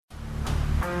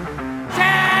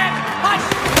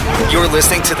You're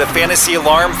listening to the Fantasy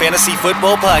Alarm Fantasy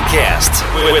Football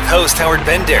Podcast with host Howard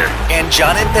Bender and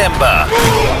John Impemba.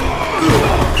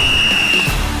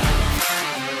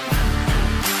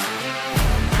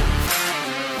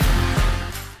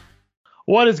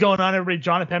 What is going on, everybody?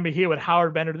 John Impemba here with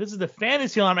Howard Bender. This is the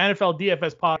Fantasy Alarm NFL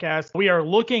DFS podcast. We are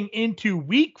looking into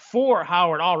week 4,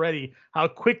 Howard, already, how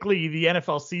quickly the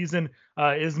NFL season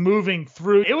is moving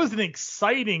through. It was an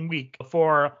exciting week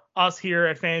for us here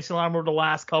at Fantasy Alarm over the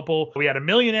last couple. We had a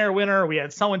millionaire winner. We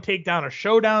had someone take down a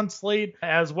showdown slate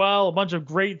as well. A bunch of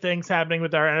great things happening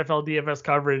with our NFL DFS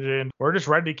coverage, and we're just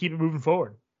ready to keep it moving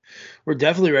forward. We're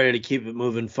definitely ready to keep it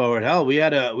moving forward. Hell, we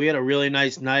had a really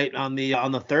nice night on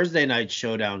the Thursday night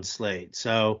showdown slate.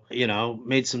 So,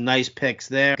 made some nice picks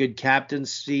there. Good captain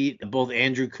seat. Both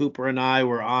Andrew Cooper and I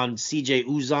were on CJ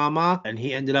Uzomah, and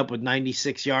he ended up with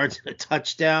 96 yards and a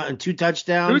touchdown and 2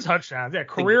 touchdowns. 2 touchdowns. Yeah,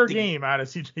 career game out of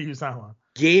CJ Uzomah.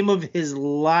 Game of his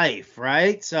life,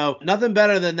 right? So nothing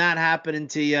better than that happening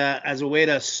to you as a way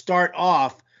to start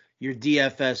off your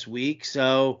DFS week.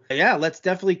 So yeah, let's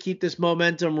definitely keep this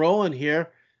momentum rolling here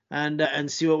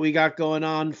and see what we got going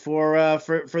on for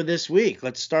this week.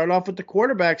 Let's start off with the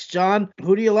quarterbacks. John,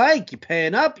 who do you like? You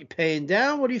paying up? You paying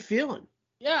down? What are you feeling?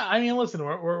 Yeah, I mean, listen,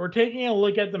 we're taking a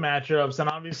look at the matchups, and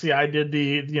obviously I did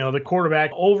the quarterback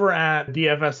over at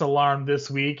DFS Alarm this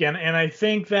week, and I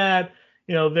think that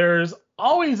there's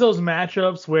always those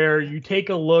matchups where you take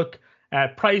a look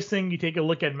at pricing, you take a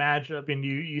look at matchup, and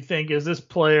you think, is this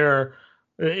player,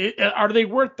 are they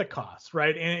worth the cost,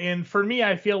 right? And for me,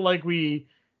 I feel like we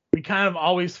kind of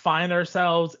always find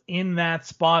ourselves in that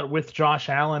spot with Josh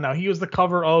Allen. Now, he was the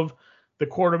cover of the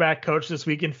quarterback coach this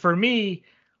week, and for me,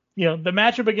 the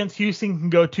matchup against Houston can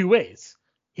go 2 ways.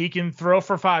 He can throw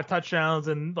for 5 touchdowns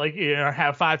and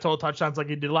have 5 total touchdowns like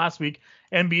he did last week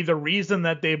and be the reason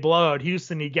that they blow out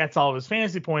Houston. He gets all of his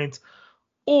fantasy points,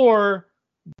 or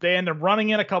they end up running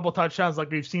in a couple touchdowns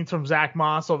like we've seen from Zach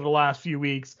Moss over the last few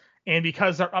weeks. And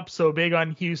because they're up so big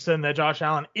on Houston, that Josh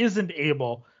Allen isn't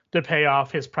able to pay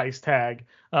off his price tag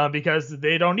because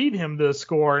they don't need him to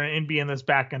score and be in this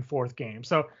back and forth game.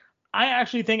 So I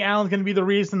actually think Allen's going to be the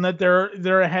reason that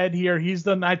they're ahead here. He's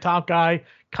the night top guy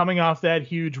coming off that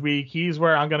huge week. He's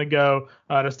where I'm going to go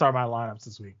to start my lineups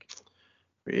this week.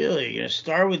 Really? You're going to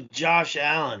start with Josh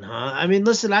Allen, huh? I mean,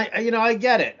 listen, I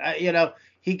get it.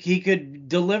 He could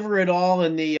deliver it all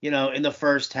in the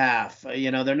first half.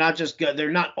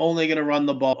 They're not only going to run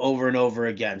the ball over and over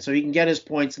again. So he can get his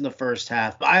points in the first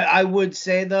half. I would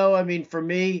say, though, I mean, for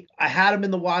me, I had him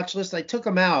in the watch list. I took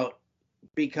him out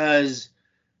because,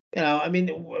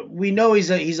 we know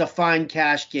he's a fine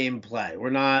cash game play. We're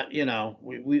not,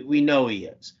 we know he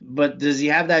is. But does he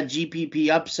have that GPP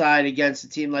upside against a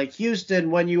team like Houston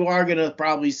when you are going to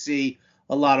probably see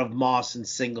a lot of Moss and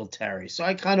Singletary? So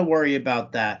I kind of worry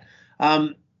about that.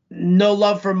 No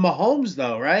love for Mahomes,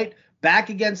 though, right? Back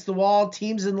against the wall,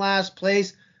 teams in last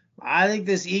place. I think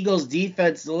this Eagles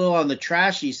defense is a little on the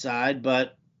trashy side,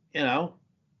 but,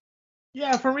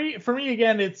 Yeah, for me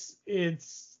again,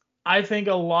 it's I think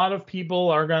a lot of people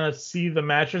are going to see the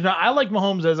matches. Now, I like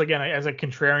Mahomes as a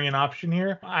contrarian option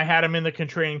here. I had him in the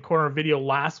contrarian corner video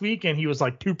last week, and he was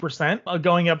like 2%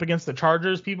 going up against the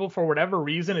Chargers. People, for whatever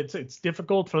reason, it's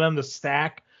difficult for them to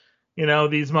stack,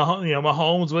 these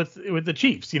Mahomes with the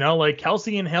Chiefs. Like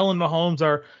Kelsey and Hill and Mahomes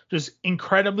are just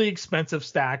incredibly expensive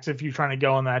stacks if you're trying to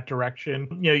go in that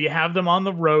direction. You have them on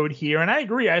the road here, and I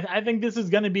agree. I think this is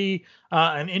going to be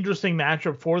an interesting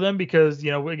matchup for them because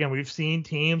again, we've seen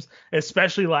teams,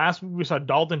 especially last week, we saw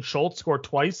Dalton Schultz score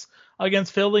twice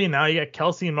against Philly, and now you got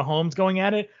Kelsey and Mahomes going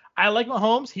at it. I like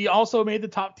Mahomes. He also made the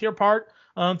top tier part.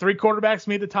 3 quarterbacks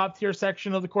made the top tier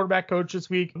section of the quarterback coach this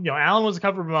week. Allen was a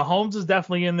cover, but Mahomes is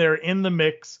definitely in there in the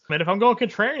mix. And if I'm going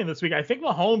contrarian this week, I think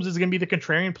Mahomes is going to be the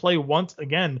contrarian play once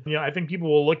again. I think people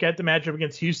will look at the matchup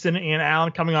against Houston and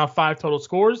Allen coming off 5 total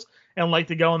scores and like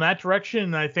to go in that direction.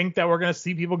 And I think that we're going to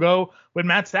see people go with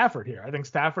Matt Stafford here. I think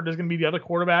Stafford is going to be the other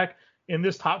quarterback in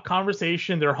this top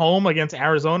conversation. They're home against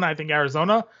Arizona. I think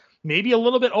Arizona maybe a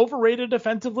little bit overrated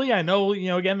defensively. I know,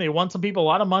 again, they won some people a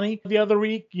lot of money the other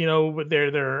week.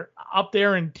 They're up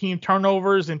there in team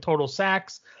turnovers and total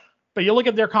sacks. But you look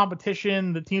at their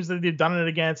competition, the teams that they've done it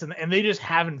against, and they just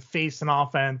haven't faced an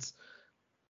offense,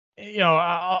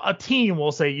 a team,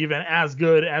 we'll say, even as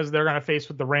good as they're going to face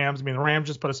with the Rams. I mean, the Rams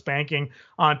just put a spanking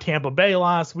on Tampa Bay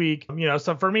last week.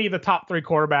 So for me, the top 3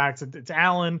 quarterbacks, it's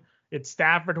Allen, it's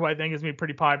Stafford, who I think is going to be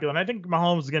pretty popular. And I think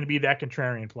Mahomes is going to be that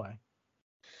contrarian play.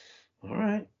 All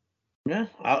right. Yeah.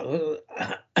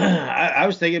 I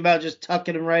was thinking about just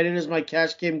tucking him right in as my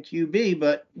cash game QB,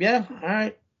 but yeah. All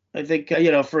right. I think,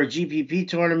 for a GPP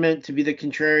tournament to be the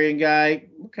contrarian guy,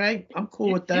 okay, I'm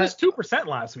cool with He was that. 2%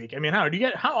 last week. I mean,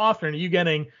 how often are you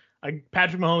getting a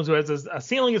Patrick Mahomes who has a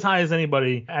ceiling as high as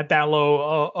anybody at that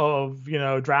low of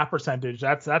draft percentage?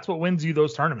 That's what wins you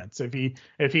those tournaments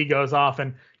if he goes off.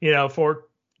 And for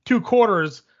 2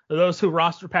 quarters, those who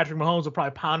roster Patrick Mahomes are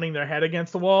probably pounding their head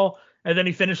against the wall, and then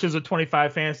he finishes with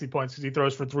 25 fantasy points because he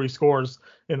throws for 3 scores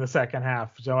in the second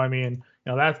half. So I mean,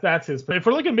 that's his. But if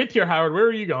we're looking mid-tier, Howard, where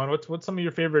are you going? What's some of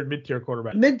your favorite mid-tier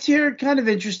quarterbacks? Mid-tier, kind of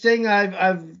interesting.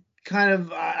 I've kind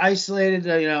of isolated.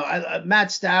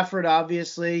 Matt Stafford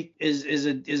obviously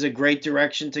is a great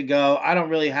direction to go. I don't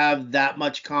really have that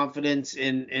much confidence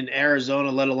in Arizona,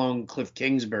 let alone Cliff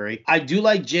Kingsbury. I do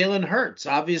like Jalen Hurts.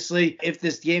 Obviously, if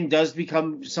this game does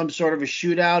become some sort of a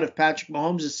shootout, if Patrick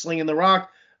Mahomes is slinging the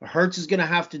rock, Hurts is going to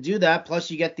have to do that. Plus,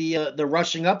 you get the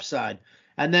rushing upside,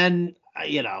 and then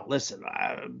listen,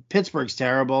 Pittsburgh's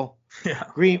terrible. Yeah.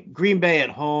 Green Bay at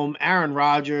home. Aaron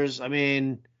Rodgers. I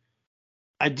mean,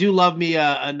 I do love me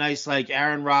a nice like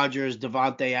Aaron Rodgers,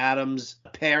 Devontae Adams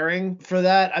pairing for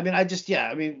that. I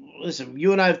mean, listen,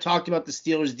 you and I have talked about the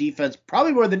Steelers defense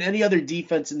probably more than any other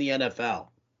defense in the NFL.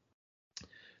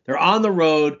 They're on the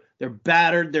road. They're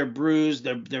battered. They're bruised.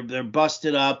 They're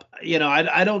busted up.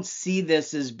 I don't see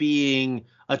this as being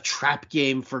a trap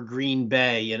game for Green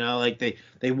Bay. Like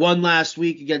they won last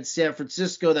week against San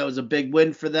Francisco. That was a big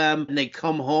win for them. And they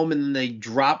come home and then they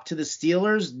drop to the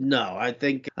Steelers. No, I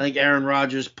think Aaron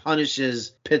Rodgers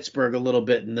punishes Pittsburgh a little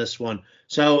bit in this one.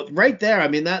 So right there, I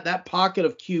mean, that pocket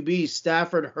of QB,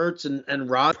 Stafford, Hurts, and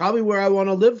Rod, probably where I want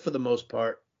to live for the most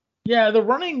part. Yeah, the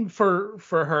running for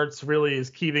Hurts really is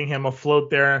keeping him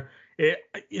afloat there.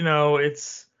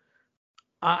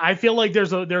 I feel like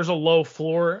there's a low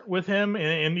floor with him,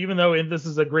 and even though this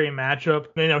is a great matchup,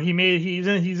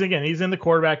 he's in the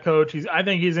quarterback coach. I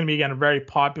think he's going to be again very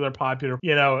popular.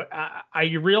 I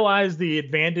realize the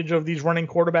advantage of these running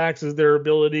quarterbacks is their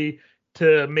ability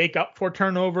to make up for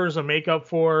turnovers and make up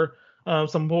for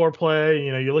some poor play.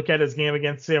 You look at his game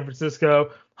against San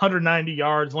Francisco, 190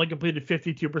 yards, only completed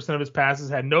 52% of his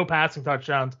passes, had no passing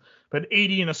touchdowns, but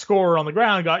 80 and a score on the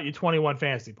ground got you 21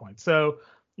 fantasy points. So,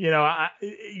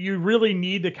 you really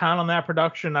need to count on that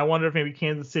production. I wonder if maybe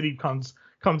Kansas City comes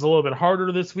a little bit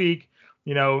harder this week,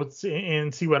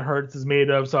 and see what Hurts is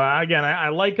made of. So I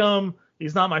like him.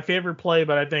 He's not my favorite play,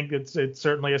 but I think it's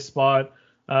certainly a spot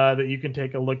that you can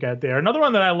take a look at there. Another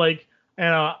one that I like,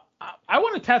 and I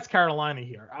want to test Carolina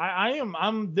here.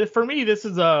 For me, this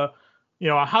is a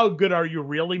how good are you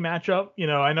really matchup.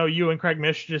 I know you and Craig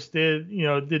Mish just did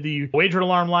the Wager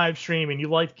Alarm live stream, and you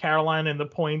liked Carolina and the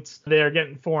points. They're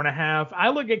getting 4.5. I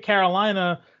look at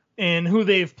Carolina and who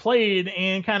they've played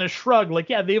and kind of shrug like,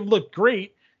 yeah, they've looked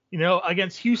great,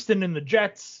 against Houston and the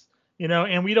Jets,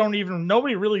 and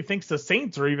nobody really thinks the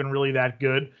Saints are even really that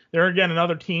good. They're again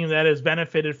another team that has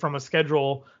benefited from a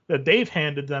schedule that they've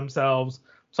handed themselves.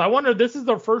 So I wonder if this is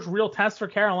their first real test for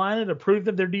Carolina to prove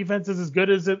that their defense is as good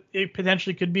as it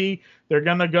potentially could be. They're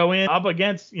going to go in up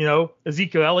against,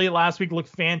 Ezekiel Elliott last week looked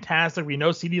fantastic. We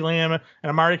know CeeDee Lamb and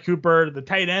Amari Cooper. The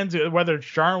tight ends, whether it's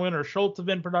Jarwin or Schultz, have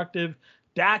been productive.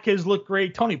 Dak has looked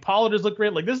great. Tony Pollard has looked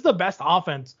great. Like, this is the best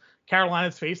offense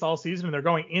Carolina's faced all season, and they're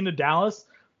going into Dallas.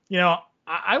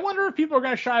 I wonder if people are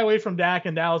going to shy away from Dak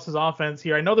and Dallas's offense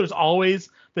here. I know there's always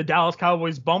the Dallas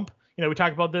Cowboys bump. We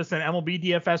talked about this in MLB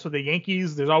DFS with the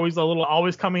Yankees. There's always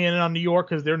always coming in on New York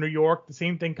because they're New York. The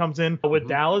same thing comes in with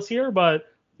Dallas here, but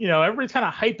everybody's kind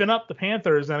of hyping up the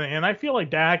Panthers, and I feel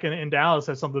like Dak and Dallas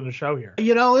has something to show here.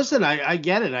 Listen, I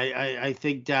get it. I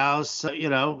think Dallas,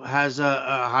 has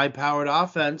a high-powered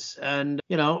offense, and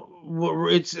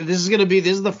this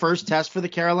is the first test for the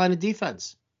Carolina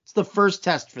defense. It's the first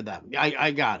test for them.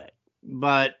 I got it,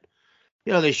 but.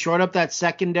 They shored up that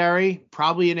secondary,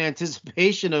 probably in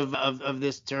anticipation of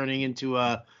this turning into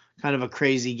a kind of a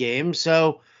crazy game.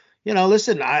 So,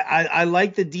 listen, I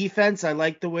like the defense. I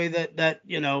like the way that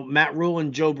Matt Rule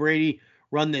and Joe Brady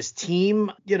run this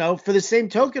team. For the same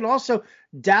token, also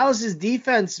Dallas's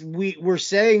defense, we're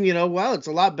saying, well, it's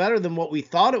a lot better than what we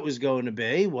thought it was going to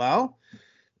be. Well,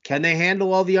 can they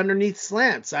handle all the underneath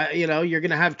slants? You're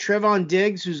going to have Trevon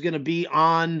Diggs, who's going to be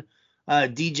on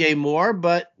DJ Moore,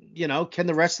 but can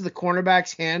the rest of the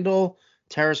cornerbacks handle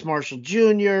Terrace Marshall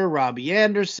Jr., Robbie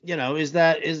Anderson? Is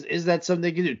that something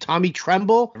they can do? Tommy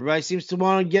Tremble? Everybody seems to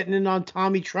want to get in on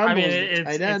Tommy Tremble. I mean,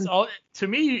 it's all, to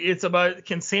me, it's about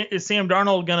is Sam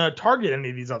Darnold going to target any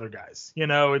of these other guys?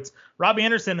 It's Robbie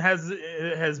Anderson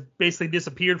has basically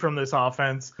disappeared from this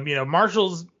offense.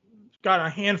 Marshall's got a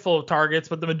handful of targets,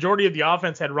 but the majority of the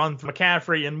offense had run from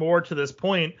McCaffrey and Moore to this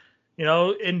point.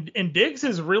 And Diggs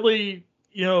has really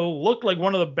looked like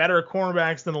one of the better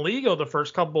cornerbacks in the league over the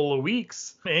first couple of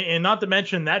weeks. And not to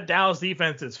mention that Dallas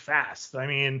defense is fast. I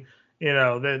mean,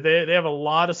 they have a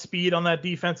lot of speed on that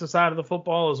defensive side of the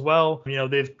football as well.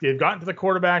 They've gotten to the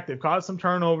quarterback. They've caused some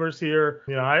turnovers here.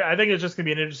 I think it's just going to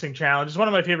be an interesting challenge. It's one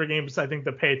of my favorite games, I think,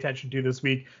 to pay attention to this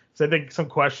week. So I think some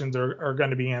questions are going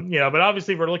to be in. But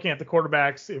obviously, if we're looking at the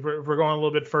quarterbacks, if we're going a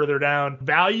little bit further down,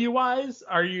 value-wise,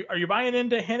 are you buying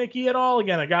into Heinicke at all?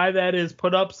 Again, a guy that has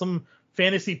put up some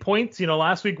fantasy points.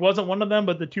 Last week wasn't one of them,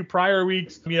 but the two prior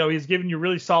weeks, he's given you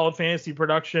really solid fantasy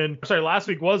production. Sorry, last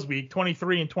week was week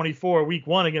 23 and 24. Week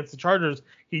 1 against the Chargers,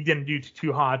 he didn't do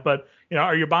too hot. But,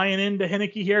 are you buying into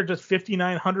Heinicke here? Just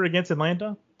 5,900 against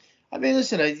Atlanta? I mean,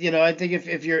 listen, I think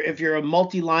if you're a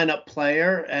multi-lineup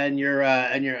player and you're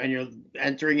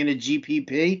entering in a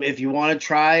GPP, if you want to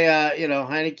try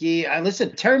Heinicke,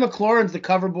 listen, Terry McLaurin's the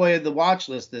cover boy of the watch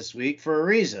list this week for a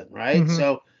reason, right? Mm-hmm.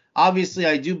 So obviously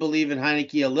I do believe in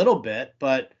Heinicke a little bit,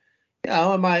 but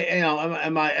am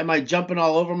I jumping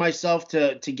all over myself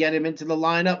to get him into the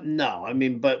lineup? No. I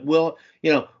mean, but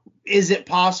is it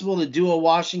possible to do a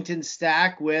Washington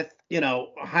stack with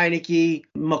Heinicke,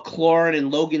 McLaurin,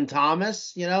 and Logan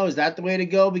Thomas? Is that the way to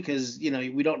go? Because,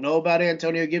 we don't know about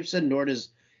Antonio Gibson, nor does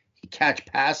he catch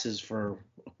passes for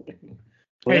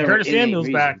Hey, Curtis Samuel's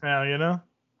back now,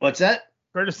 What's that?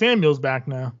 Curtis Samuel's back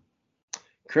now.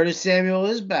 Curtis Samuel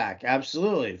is back.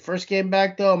 Absolutely. First game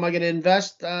back, though. Am I going to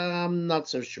invest? I'm not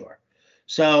so sure.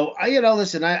 So,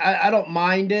 listen, I don't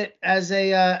mind it as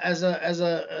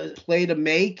a play to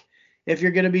make if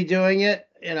you're going to be doing it.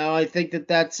 I think it's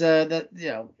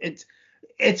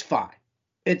fine.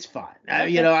 It's fine.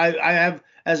 Okay. I have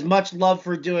as much love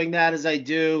for doing that as I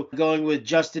do going with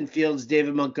Justin Fields,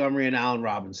 David Montgomery, and Allen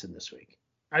Robinson this week.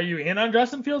 Are you in on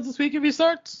Justin Fields this week if he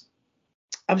starts?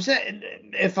 I'm saying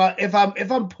if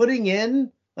I'm putting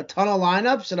in a ton of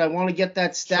lineups and I want to get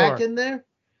that stack in there,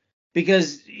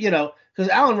 because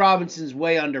Allen Robinson's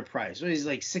way underpriced. He's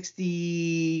like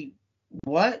 60.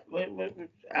 What?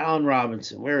 Allen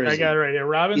Robinson? Where is he? I got it right here.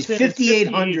 Robinson. He's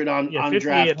 5,800 on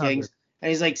 5,800. DraftKings, and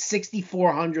he's like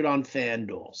 6,400 on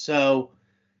FanDuel. So,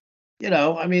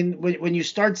 I mean, when you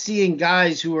start seeing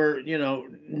guys who are,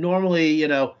 normally,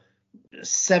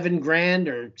 $7,000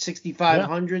 or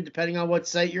 6,500, depending on what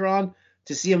site you're on,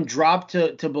 to see them drop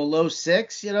to below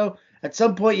 6, at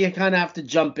some point you kind of have to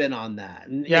jump in on that.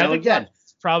 And I think again,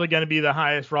 that's probably going to be the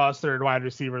highest rostered wide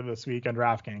receiver this week on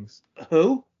DraftKings.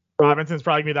 Who? Robinson's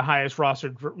probably going to be the highest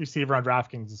rostered receiver on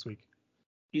DraftKings this week.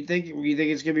 You think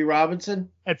it's going to be Robinson?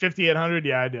 At 5,800,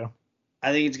 yeah, I do.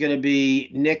 I think it's going to be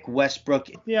Nick Westbrook.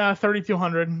 Yeah,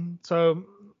 3,200. So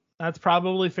that's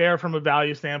probably fair from a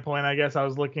value standpoint. I guess I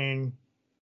was looking.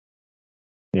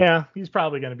 Yeah, he's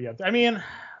probably going to be up there. I mean,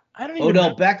 I don't even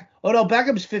Odell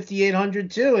Beckham's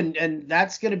 5,800 too, and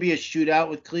that's going to be a shootout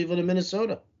with Cleveland and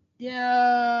Minnesota.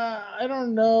 Yeah, I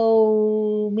don't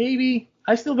know. Maybe.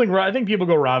 I think people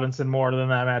go Robinson more than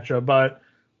that matchup, but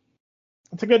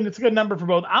it's a good number for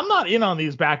both. I'm not in on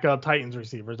these backup Titans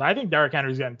receivers. I think Derrick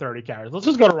Henry's getting 30 carries. Let's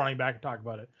just go to running back and talk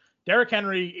about it. Derrick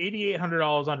Henry,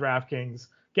 $8,800 on DraftKings,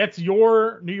 gets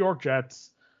your New York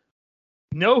Jets.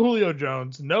 No Julio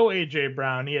Jones, no A.J.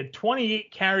 Brown. He had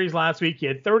 28 carries last week. He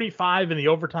had 35 in the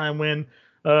overtime win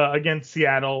against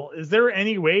Seattle. Is there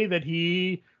any way that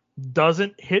he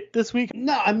doesn't hit this week?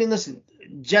 No, I mean, listen,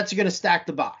 Jets are going to stack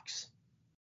the box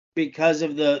because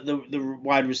of the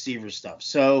wide receiver stuff.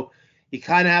 So you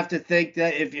kind of have to think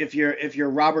that if you're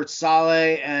Robert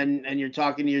Saleh and you're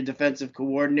talking to your defensive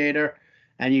coordinator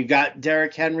and you got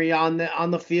Derrick Henry on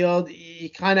the field, you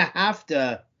kind of have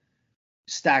to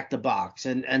stack the box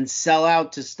and sell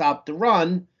out to stop the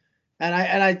run. And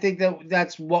I think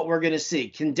that's what we're going to see.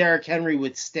 Can Derrick Henry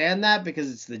withstand that because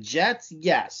it's the Jets?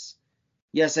 Yes,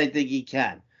 I think he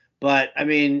can. But I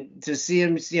mean, to see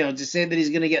him, to say that he's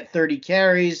going to get 30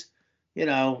 carries,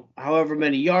 however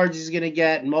many yards he's going to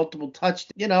get and multiple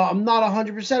touchdowns, I'm not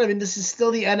 100%. I mean, this is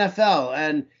still the NFL,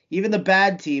 and even the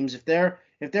bad teams, if they're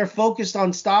focused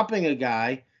on stopping a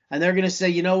guy and they're going to say,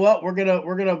 you know what, we're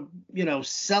gonna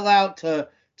sell out to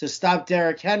stop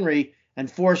Derrick Henry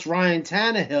and force Ryan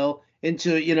Tannehill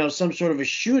into some sort of a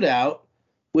shootout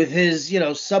with his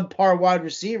subpar wide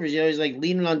receivers. He's like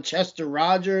leaning on Chester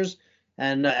Rogers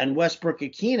and Westbrook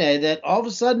Akine, that all of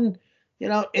a sudden,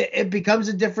 it becomes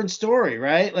a different story,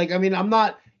 right? Like, I mean, I'm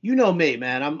not, me,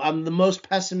 man. I'm the most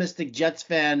pessimistic Jets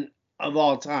fan of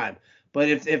all time. But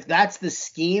if that's the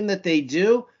scheme that they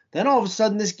do, then all of a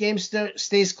sudden this game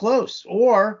stays close.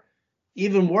 Or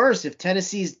even worse, if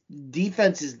Tennessee's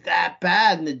defense is that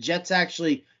bad and the Jets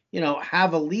actually,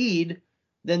 have a lead,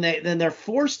 then they're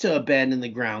forced to abandon the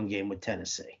ground game with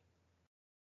Tennessee.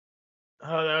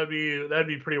 Oh, that'd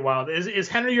be pretty wild. Is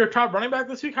Henry your top running back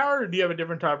this week, Howard, or do you have a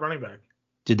different top running back?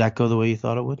 Did that go the way you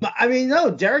thought it would? I mean,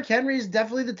 no, Derrick Henry is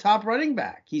definitely the top running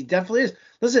back. He definitely is.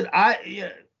 Listen,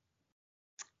 I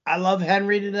love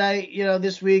Henry today.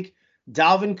 This week,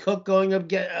 Dalvin Cook going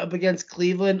up against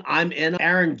Cleveland, I'm in.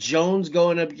 Aaron Jones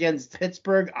going up against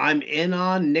Pittsburgh, I'm in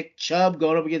on. Nick Chubb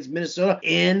going up against Minnesota,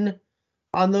 in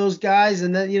on those guys.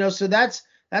 And then so that's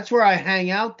where I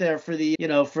hang out there for the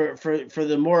for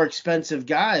the more expensive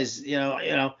guys.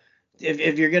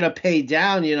 If you're gonna pay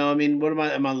down, I mean, what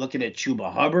am I looking at?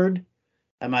 Chuba Hubbard?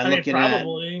 Probably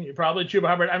Chuba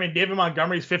Hubbard. I mean, David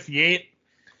Montgomery's 58.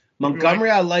 Montgomery,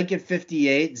 I like at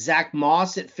 58. Zach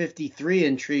Moss at 53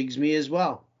 intrigues me as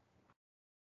well.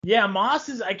 Yeah,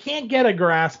 I can't get a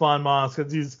grasp on Moss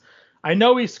because I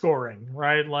know he's scoring,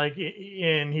 right? Like,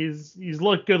 and he's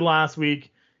looked good last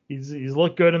week. He's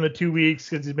looked good in the 2 weeks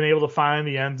because he's been able to find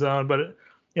the end zone. But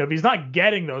if he's not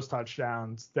getting those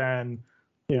touchdowns, then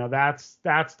that's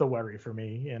the worry for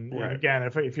me. And again,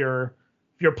 if you're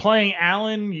playing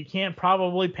Allen, you can't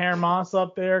probably pair Moss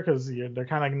up there because they're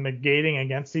kind of negating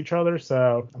against each other.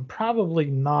 So I'm probably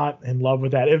not in love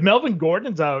with that. If Melvin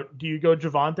Gordon's out, do you go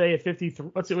Javonte at 53?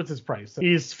 What's his price?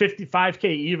 He's 55K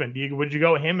even. Would you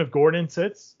go him if Gordon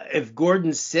sits? If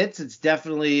Gordon sits, it's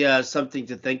definitely something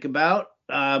to think about.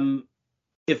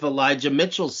 If Elijah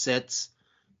Mitchell sits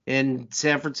in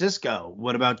San Francisco,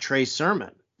 what about Trey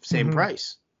Sermon? Same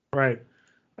price. Right.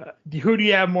 Who do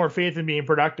you have more faith in being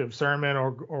productive, Sermon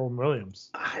or Williams?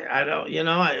 I don't,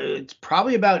 it's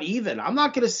probably about even. I'm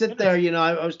not going to sit there.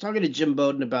 I was talking to Jim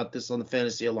Bowden about this on the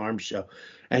Fantasy Alarm show,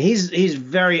 and he's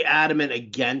very adamant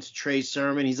against Trey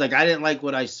Sermon. He's like, I didn't like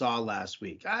what I saw last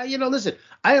week. Listen,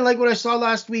 I didn't like what I saw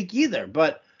last week either,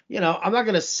 but, I'm not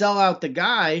going to sell out the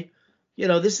guy.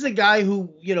 This is a guy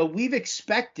who, we've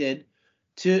expected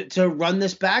to run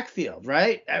this backfield,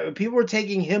 right? People were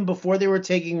taking him before they were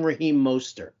taking Raheem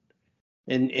Mostert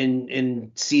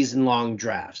in season long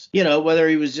drafts. Whether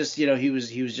he was just, he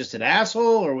was just an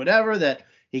asshole or whatever, that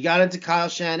he got into Kyle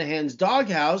Shanahan's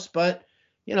doghouse, but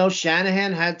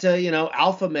Shanahan had to,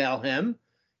 alpha male him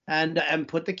and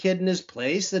put the kid in his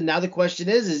place. And now the question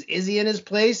is he in his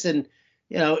place? And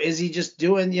is he just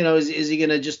doing, is he going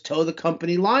to just toe the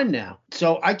company line now?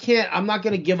 So I'm not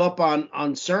going to give up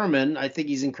on Sermon. I think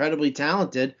he's incredibly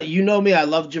talented. You know me, I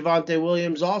love Javonte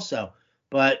Williams also.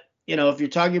 But, if you're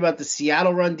talking about the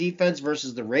Seattle run defense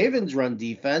versus the Ravens run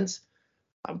defense,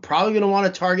 I'm probably going to want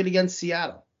to target against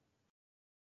Seattle.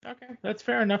 Okay, that's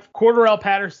fair enough. Cordarrelle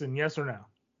Patterson, yes or no?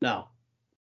 No.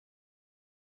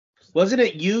 Wasn't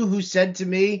it you who said to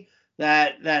me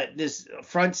that this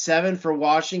front seven for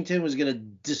Washington was going to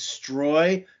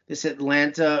destroy this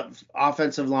Atlanta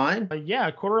offensive line?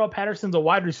 Yeah, Cordarrelle Patterson's a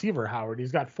wide receiver, Howard.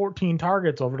 He's got 14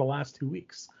 targets over the last 2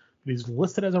 weeks. But he's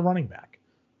listed as a running back.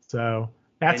 So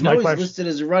that's my question. He's listed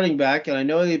as a running back, and I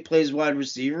know he plays wide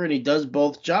receiver, and he does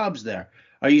both jobs there.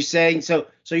 Are you saying so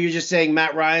you're just saying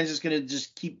Matt Ryan's just going to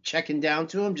just keep checking down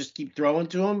to him, just keep throwing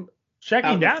to him?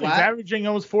 Checking down, he's averaging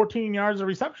almost 14 yards of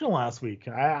reception last week.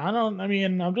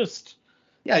 I'm just.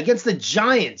 Yeah, against the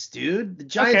Giants, dude. The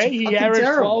Giants are fucking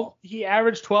terrible. He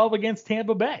averaged 12 against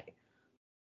Tampa Bay.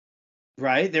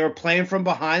 Right. They were playing from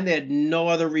behind. They had no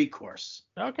other recourse.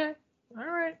 Okay. All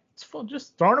right. It's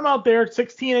just throwing him out there.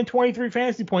 16 and 23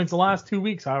 fantasy points the last 2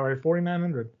 weeks. All right,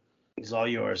 4,900. He's all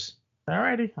yours. All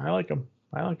righty. I like him.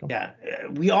 Yeah.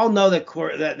 We all know that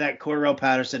Cordarrelle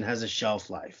Patterson has a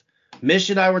shelf life.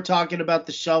 Mish and I were talking about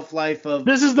the shelf life of.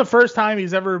 This is the first time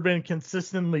he's ever been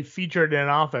consistently featured in an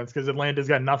offense because Atlanta's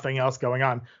got nothing else going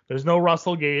on. There's no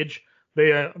Russell Gage.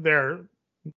 They're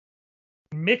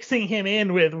mixing him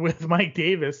in with Mike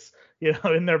Davis,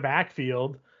 in their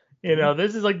backfield.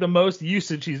 This is like the most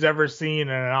usage he's ever seen in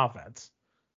an offense.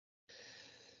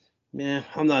 Yeah,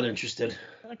 I'm not interested.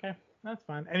 Okay, that's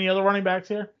fine. Any other running backs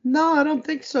here? No, I don't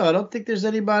think so. I don't think there's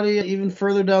anybody even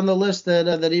further down the list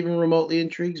that even remotely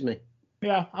intrigues me.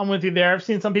 Yeah, I'm with you there. I've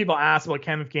seen some people ask about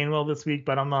Kenneth Gainwell this week,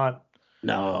 but I'm not.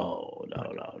 No.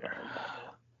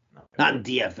 Not in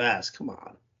DFS. Come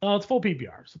on. No, it's full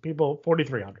PPR. So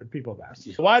 4,300 people have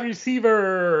asked. Wide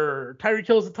receiver, Tyreek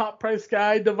Hill's the top price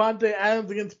guy. Devontae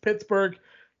Adams against Pittsburgh.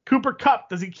 Cooper Kupp,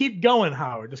 does he keep going,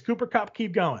 Howard? Does Cooper Kupp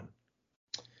keep going?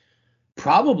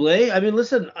 Probably. I mean,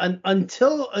 listen,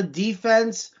 until a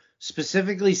defense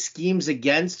specifically schemes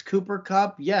against Cooper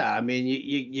Kupp, yeah, I mean,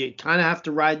 you kind of have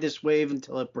to ride this wave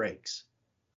until it breaks.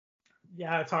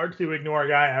 Yeah, it's hard to ignore a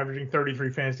guy averaging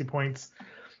 33 fantasy points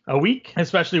a week,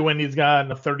 especially when he's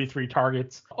got 33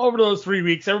 targets over those 3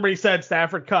 weeks. Everybody said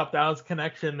Stafford Kupp, that was a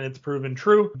connection. It's proven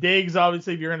true. Diggs,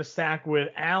 obviously, if you're going to stack with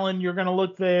Allen, you're going to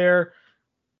look there.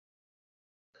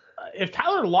 if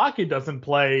Tyler Lockett doesn't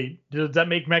play, does that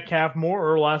make Metcalf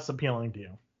more or less appealing to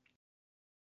you?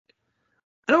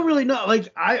 I don't really know.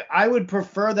 Like I would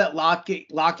prefer that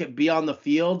Lockett be on the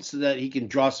field so that he can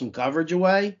draw some coverage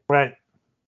away. Right.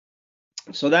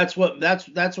 So that's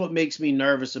what makes me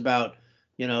nervous about,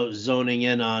 zoning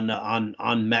in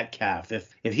on Metcalf.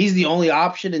 If he's the only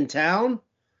option in town,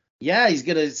 yeah, he's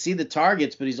gonna see the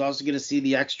targets, but he's also gonna see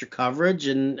the extra coverage,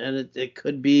 and it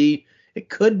could be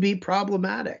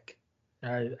problematic.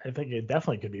 I think it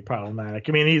definitely could be problematic.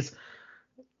 I mean, he's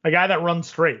a guy that runs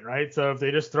straight, right? So if they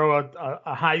just throw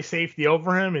a high safety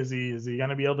over him, is he going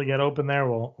to be able to get open there?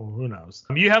 Well, who knows?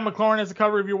 You have McLaurin as a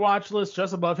cover of your watch list.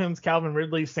 Just above him is Calvin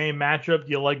Ridley. Same matchup.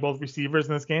 Do you like both receivers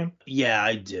in this game? Yeah,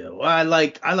 I do. I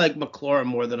like McLaurin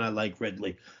more than I like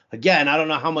Ridley. Again, I don't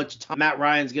know how much time Matt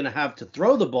Ryan's going to have to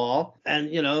throw the ball, and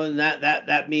and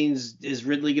that means, is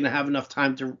Ridley going to have enough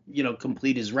time to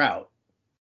complete his route?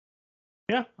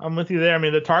 Yeah, I'm with you there. I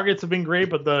mean, the targets have been great,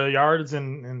 but the yards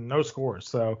and no scores.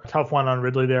 So tough one on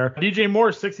Ridley there. DJ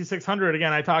Moore, 6,600.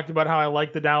 Again, I talked about how I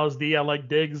like the Dallas D. I like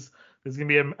Diggs. This is going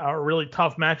to be a really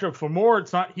tough matchup for Moore.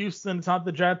 It's not Houston. It's not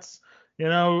the Jets.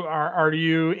 Are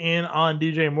you in on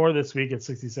DJ Moore this week at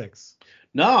 66?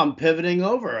 No, I'm pivoting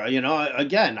over.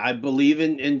 Again, I believe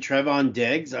in Trevon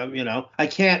Diggs. I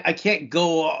can't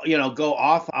go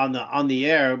off on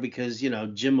the air because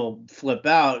Jim will flip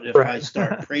out if I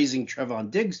start praising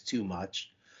Trevon Diggs too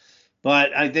much.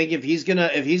 But I think if he's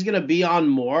gonna be on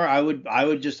Moore, I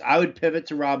would pivot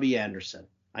to Robbie Anderson.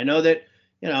 I know that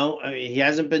he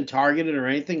hasn't been targeted or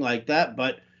anything like that,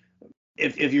 but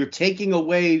if you're taking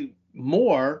away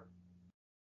Moore,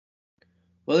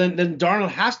 well, then Darnold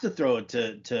has to throw it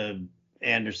to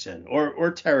Anderson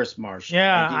or Terrace Marshall.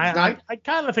 Yeah, I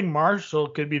kind of think Marshall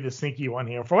could be the sneaky one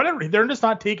here. For whatever, they're just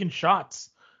not taking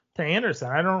shots to Anderson.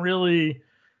 I don't really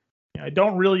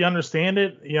understand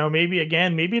it. Maybe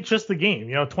it's just the game.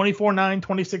 24-9,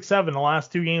 26-7, the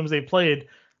last two games they played.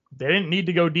 They didn't need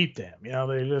to go deep to him.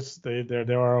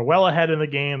 They were well ahead in the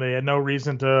game. They had no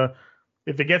reason to.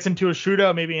 If it gets into a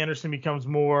shootout, maybe Anderson becomes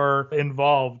more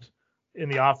involved in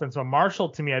the offense. But Marshall,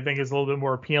 to me, I think is a little bit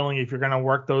more appealing if you're going to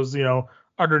work those,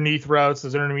 underneath routes,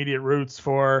 those intermediate routes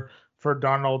for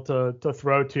Darnold to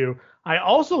throw to. I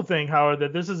also think, however,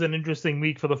 that this is an interesting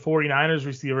week for the 49ers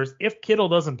receivers if Kittle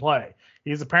doesn't play.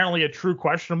 He's apparently a true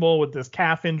questionable with this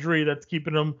calf injury that's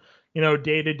keeping him,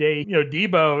 day to day.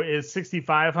 Debo is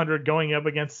 6,500 going up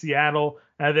against Seattle.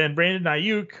 And then Brandon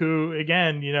Ayuk, who,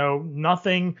 again,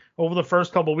 nothing over the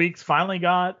first couple weeks, finally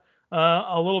got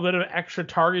a little bit of extra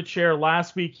target share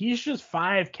last week. He's just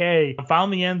 5K,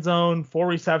 found the end zone, 4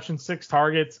 receptions, 6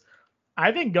 targets.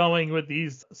 I think going with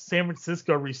these San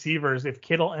Francisco receivers, if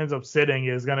Kittle ends up sitting,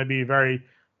 is going to be very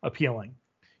appealing.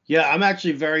 Yeah, I'm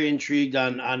actually very intrigued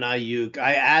on Ayuk.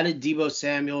 I added Deebo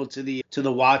Samuel to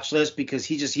the watch list because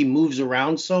he moves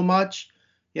around so much.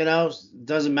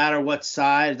 Doesn't matter what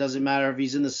side, it doesn't matter if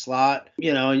he's in the slot. And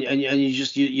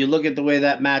you look at the way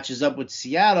that matches up with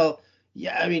Seattle.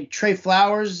 Yeah, I mean, Trey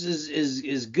Flowers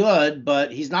is good,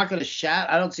 but he's not going to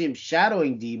I don't see him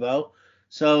shadowing Debo.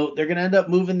 So they're going to end up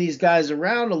moving these guys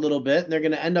around a little bit, and they're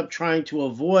going to end up trying to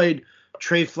avoid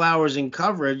Trey Flowers in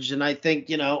coverage. And I think,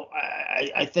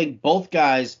 I think both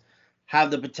guys have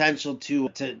the potential to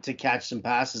catch some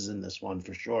passes in this one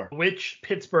for sure. Which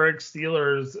Pittsburgh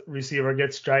Steelers receiver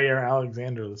gets Jair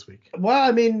Alexander this week? Well,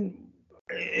 I mean,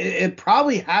 it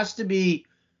probably has to be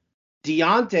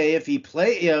Deontay if he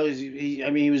played.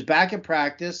 He was back at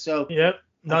practice, so yep.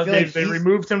 No, they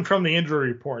removed him from the injury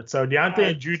report. So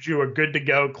Deontay and Juju are good to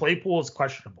go. Claypool is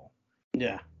questionable.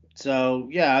 Yeah. So,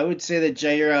 yeah, I would say that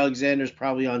Jair Alexander's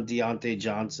probably on Deontay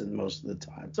Johnson most of the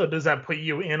time. So does that put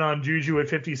you in on Juju at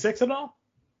 56 at all?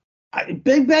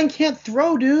 Big Ben can't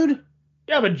throw, dude.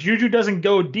 Yeah, but Juju doesn't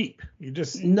go deep.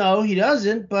 No, he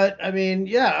doesn't. But, I mean,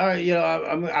 yeah, all right,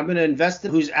 I'm going to invest in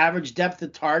whose average depth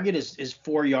of target is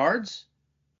 4 yards.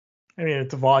 I mean,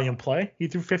 it's a volume play. He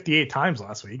threw 58 times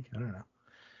last week. I don't know.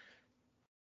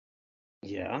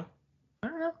 Yeah. I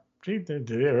don't know. Gee,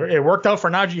 it worked out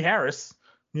for Najee Harris,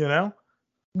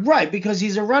 Right, because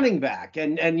he's a running back,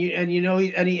 and he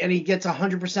gets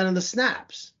 100% of the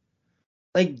snaps.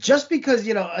 Like just because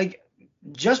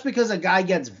a guy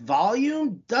gets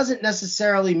volume doesn't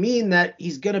necessarily mean that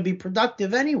he's going to be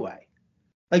productive anyway.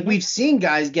 Like we've seen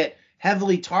guys get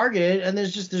heavily targeted, and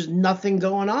there's nothing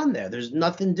going on there. There's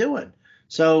nothing doing.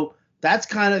 So that's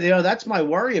kind of that's my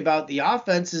worry about the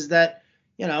offense is that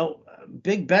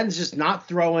Big Ben's just not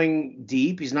throwing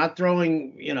deep. He's not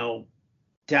throwing,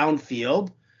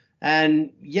 downfield.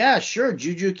 And yeah, sure,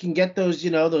 Juju can get those,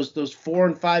 those 4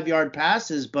 and 5 yard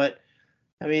passes, but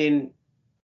I mean,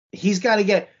 he's got to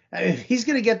get. I mean, if he's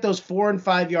going to get those 4 and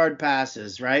 5 yard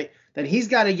passes, right? Then he's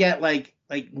got to get like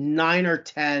 9 or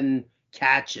 10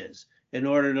 catches in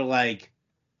order to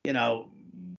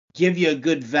give you a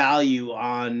good value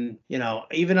on,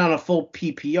 even on a full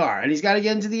PPR. And he's got to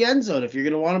get into the end zone if you're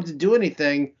going to want him to do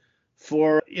anything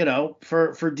for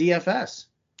DFS.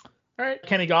 All right,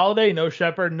 Kenny Golladay, no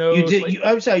Shepard, no.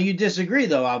 I'm sorry, you disagree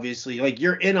though. Obviously,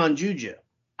 you're in on Juju.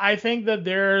 I think that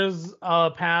there's a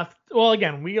path. Well,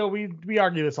 again, we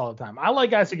argue this all the time. I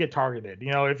like guys to get targeted.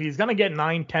 If he's gonna get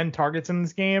 9-10 targets in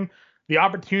this game, the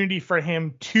opportunity for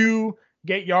him to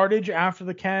get yardage after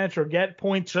the catch or get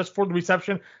points just for the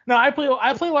reception. No, I play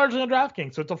largely on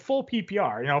DraftKings, so it's a full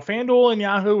PPR. FanDuel and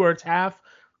Yahoo, where it's half.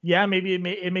 Yeah, maybe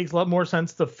it makes a lot more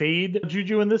sense to fade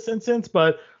Juju in this instance,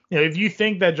 but if you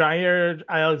think that Jair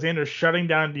Alexander is shutting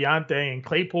down Deontay and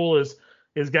Claypool is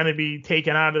going to be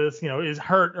taken out of this, is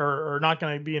hurt or not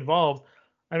going to be involved.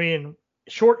 I mean,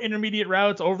 short intermediate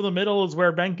routes over the middle is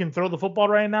where Ben can throw the football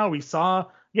right now. We saw,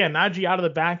 Najee out of the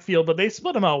backfield, but they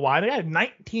split him out wide. They had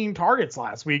 19 targets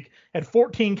last week, had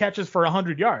 14 catches for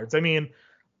 100 yards. I mean,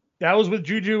 that was with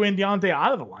Juju and Deontay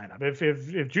out of the lineup.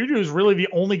 If Juju is really the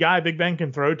only guy Big Ben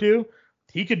can throw to,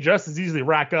 he could just as easily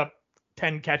rack up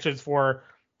 10 catches for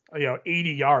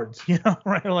 80 yards,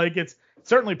 right? It's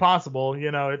certainly possible.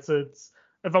 It's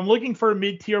if I'm looking for a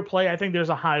mid-tier play, I think there's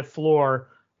a high floor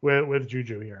with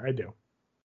Juju here. I do.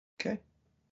 Okay.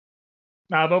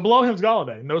 But below him's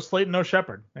Golladay. No Slayton, no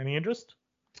Shepard. Any interest?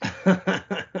 Man,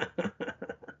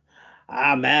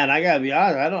 I gotta be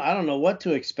honest. I don't know what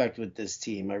to expect with this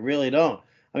team. I really don't.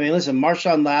 I mean, listen,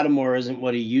 Marshawn Lattimore isn't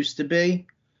what he used to be.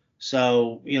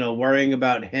 So, worrying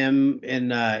about him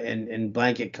in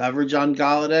blanket coverage on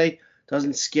Golladay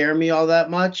doesn't scare me all that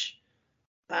much.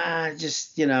 I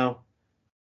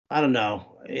don't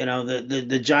know.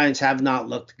 The Giants have not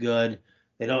looked good.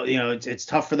 They don't, it's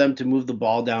tough for them to move the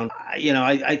ball down.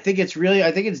 I think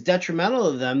it's detrimental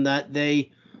of them that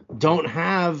they don't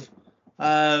have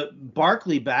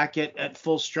Barkley back at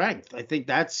full strength. I think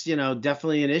that's,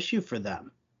 definitely an issue for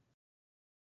them.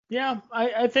 Yeah,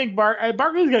 I think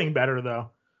Barkley's getting better,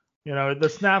 though. The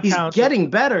snap count. He's getting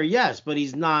better, yes, but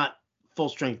he's not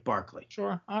full-strength Barkley.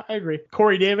 Sure, I agree.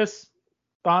 Corey Davis,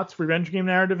 thoughts, revenge game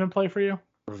narrative in play for you?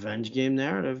 Revenge game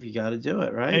narrative, you got to do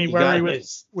it, right? Any worry with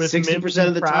 60%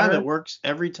 of the time, it works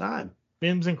every time.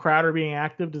 Mims and Crowder being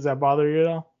active, does that bother you at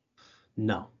all?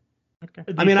 No. Okay.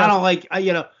 I mean, I don't like,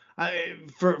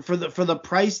 for the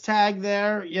price tag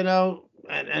there,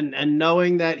 and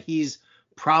knowing that he's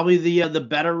probably the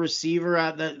better receiver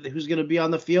who's going to be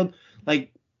on the field.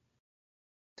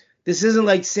 This isn't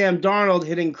like Sam Darnold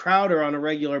hitting Crowder on a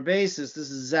regular basis. This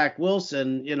is Zach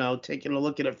Wilson, taking a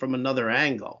look at it from another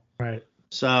angle. Right.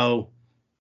 So,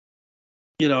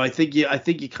 I think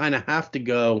you kind of have to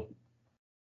go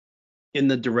in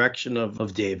the direction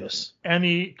of Davis.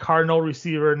 Any Cardinal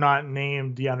receiver not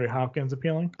named DeAndre Hopkins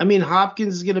appealing? I mean,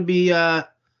 Hopkins is going to be he's going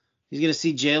to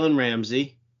see Jalen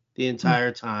Ramsey the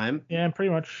entire time. Yeah,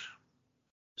 pretty much.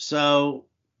 So,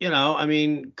 I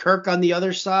mean, Kirk on the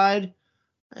other side,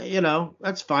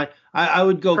 that's fine. I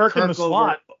would go Kirk in the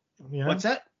slot. What's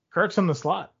that? Kirk's in the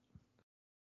slot.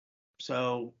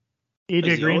 So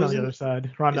AJ Green on the other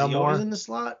side. Rondell Moore. Always in the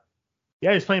slot?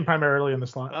 Yeah, he's playing primarily in the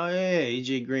slot. Oh, yeah,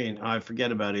 AJ Green. Oh, I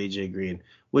forget about AJ Green,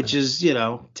 which is,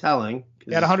 telling.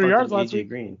 He had 100 yards last week.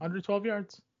 Green. 112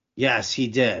 yards. Yes, he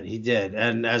did.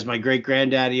 And as my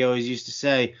great-granddaddy always used to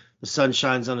say, the sun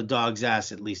shines on a dog's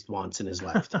ass at least once in his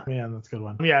lifetime. Man, that's a good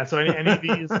one. Yeah, so any of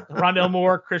these, Rondell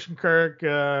Moore, Christian Kirk,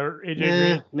 AJ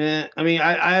Green? Man. I mean,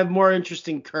 I have more interest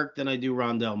in Kirk than I do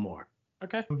Rondell Moore.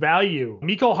 Okay. Value.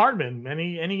 Mecole Hardman.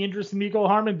 Any interest in Mecole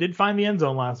Hardman? Did find the end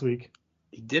zone last week.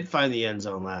 He did find the end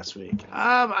zone last week.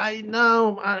 Not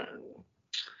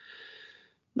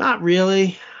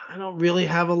really. I don't really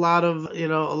have a lot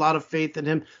of faith in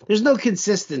him. There's no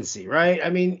consistency, right? I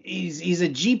mean, he's a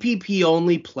GPP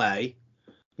only play.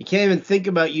 You can't even think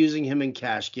about using him in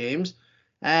cash games.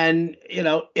 And,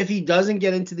 if he doesn't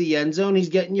get into the end zone, he's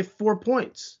getting you 4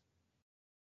 points.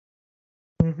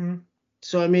 Mm-hmm.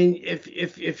 So, I mean,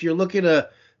 if you're looking to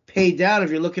pay down,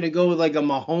 if you're looking to go with like a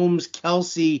Mahomes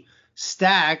Kelsey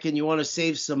stack and you want to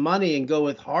save some money and go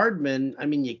with Hardman, I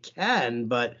mean, you can,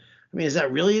 but I mean, is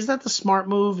that the smart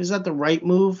move? Is that the right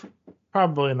move?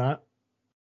 Probably not.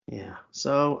 Yeah.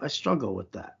 So I struggle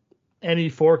with that. Any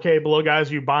 4K below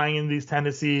guys you buying in these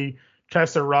Tennessee,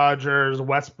 Chester Rogers,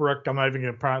 Westbrook? I'm not even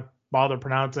going to bother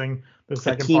pronouncing the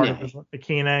second part of this one.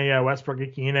 Akine, yeah, Westbrook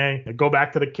Akine. Go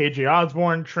back to the KJ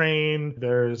Osborne train.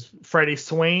 There's Freddie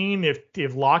Swain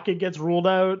if Lockett gets ruled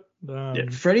out.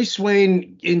 Freddie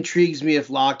Swain intrigues me if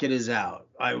Lockett is out.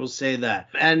 I will say that.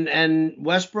 And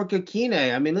Westbrook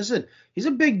Akine, I mean, listen, he's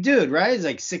a big dude, right? He's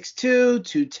like 6'2",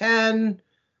 210.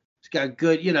 He's got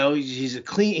good,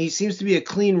 he seems to be a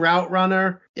clean route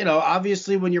runner.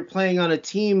 Obviously when you're playing on a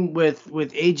team with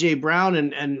A.J. Brown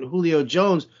and Julio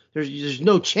Jones, there's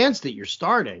no chance that you're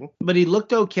starting. But he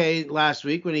looked okay last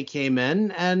week when he came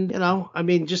in. And, I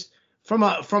mean, just from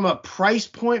a price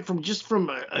point, from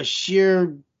a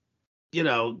sheer,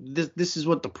 this is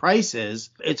what the price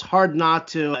is. It's hard not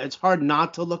to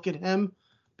look at him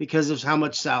because of how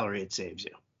much salary it saves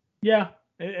you. Yeah.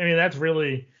 I mean, that's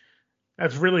really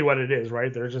what it is,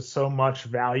 right? There's just so much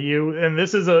value. And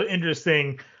this is an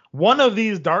interesting, one of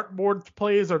these dartboard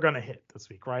plays are going to hit this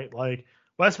week, right? Like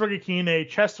Westbrook Akine,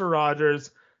 Chester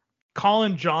Rogers,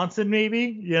 Colin Johnson,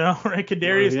 maybe, right?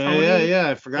 Kadarius Toney. Yeah.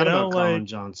 I forgot about Colin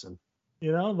Johnson.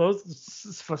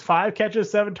 Those 5 catches,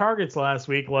 7 targets last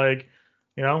week,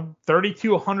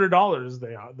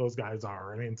 $3,200 those guys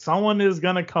are. I mean, someone is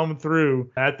going to come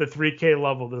through at the 3K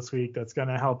level this week that's going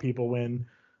to help people win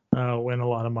a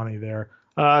lot of money there.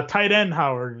 Tight end,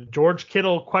 Howard. George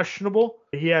Kittle, questionable.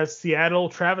 He has Seattle.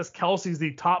 Travis Kelce's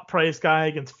the top price guy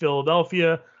against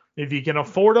Philadelphia. If you can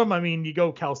afford him, I mean, you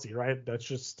go Kelce, right? That's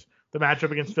just the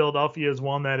matchup against Philadelphia is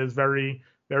one that is very,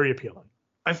 very appealing.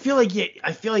 I feel like you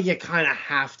kind of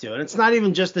have to. And it's not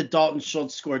even just that Dalton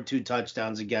Schultz scored 2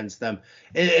 touchdowns against them.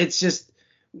 It's just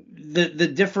the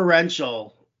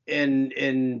differential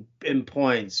in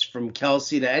points from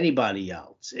Kelce to anybody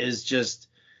else is just,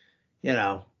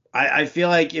 I feel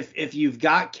like if you've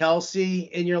got Kelce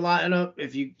in your lineup,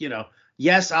 if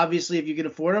yes, obviously if you can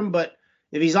afford him, but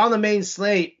if he's on the main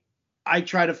slate, I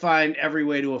try to find every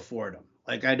way to afford him.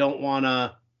 Like I don't want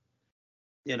to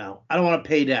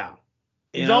pay down.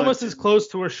 He's almost as close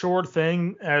to a sure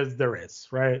thing as there is,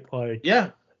 right? Like yeah,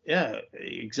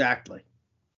 exactly.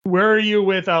 Where are you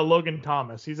with Logan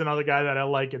Thomas? He's another guy that I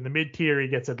like in the mid tier. He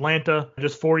gets Atlanta,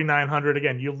 just 4,900.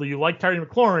 Again, you like Terry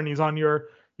McLaurin. He's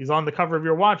on the cover of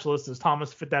your watch list. Does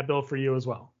Thomas fit that bill for you as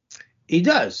well? He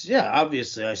does, yeah.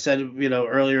 Obviously, I said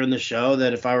earlier in the show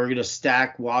that if I were going to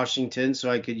stack Washington so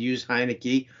I could use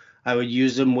Heineke, I would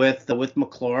use him with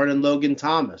McLaurin and Logan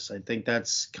Thomas. I think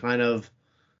that's kind of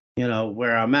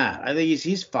where I'm at. I think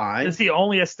he's fine. Is he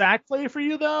only a stack play for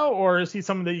you though, or is he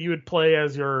something that you would play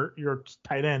as your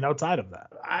tight end outside of that?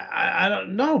 I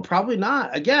don't know. Probably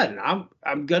not. Again,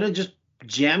 I'm gonna just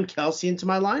jam Kelce into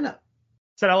my lineup.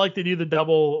 Said I like to do the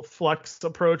double flex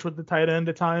approach with the tight end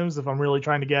at times if I'm really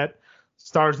trying to get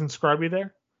stars and scrubby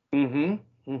there.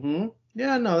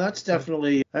 Yeah, no, that's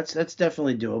definitely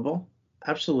doable.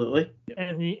 Absolutely.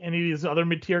 Any of these other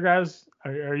mid-tier guys?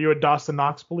 Are you a Dawson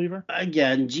Knox believer?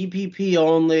 Again, GPP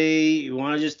only. You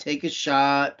want to just take a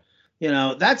shot.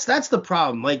 That's the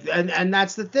problem. Like, and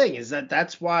that's the thing is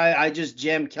that's why I just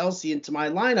jam Kelce into my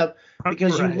lineup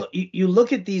because right. you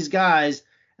look at these guys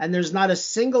and there's not a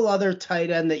single other tight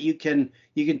end that you can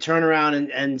turn around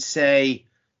and say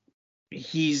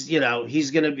he's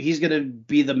gonna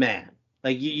be the man.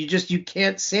 Like you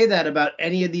can't say that about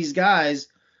any of these guys.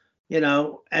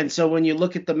 And so when you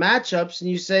look at the matchups and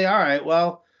you say, all right,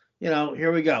 well,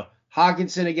 here we go.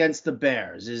 Hawkinson against the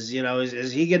Bears is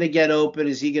he going to get open?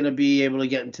 Is he going to be able to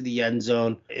get into the end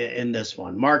zone in this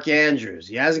one? Mark Andrews,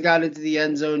 he hasn't got into the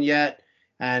end zone yet.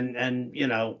 And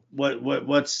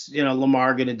what's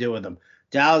Lamar going to do with him?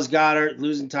 Dallas Goedert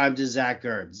losing time to Zach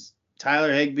Ertz.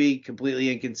 Tyler Higbee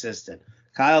completely inconsistent.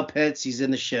 Kyle Pitts, he's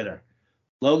in the shitter.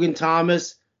 Logan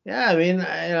Thomas. Yeah, I mean,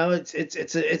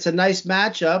 it's a nice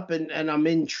matchup, and I'm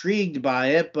intrigued by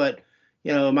it. But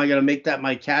am I gonna make that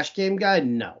my cash game guy?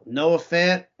 No. Noah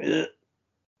Fant. I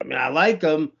mean, I like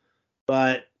him,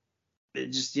 but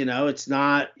it just it's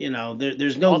not.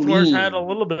 There's no. Baltimore's had a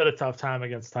little bit of a tough time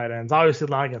against tight ends. Obviously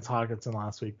not against Hawkinson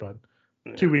last week, but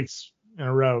 2 weeks in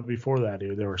a row before that,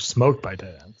 dude, they were smoked by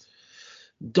tight ends.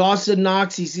 Dawson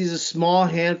Knox, he sees a small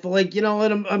handful. Like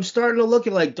and I'm starting to look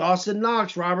at like Dawson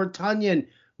Knox, Robert Tonyan.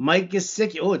 Mike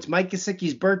Gesicki. Oh, it's Mike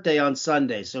Gesicki's birthday on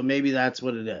Sunday, so maybe that's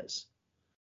what it is.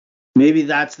 Maybe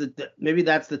that's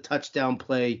the touchdown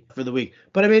play for the week.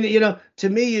 But I mean, to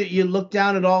me, you look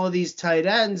down at all of these tight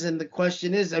ends, and the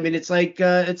question is, I mean, it's like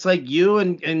you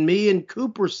and me and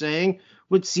Coop were saying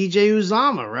with CJ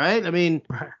Uzomah, right? I mean,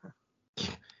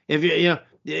 if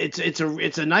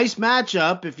it's a nice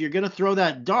matchup if you're gonna throw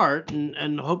that dart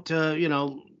and hope to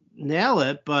nail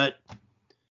it, but.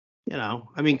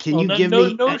 I mean, can Well, you no, give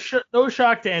no, me? no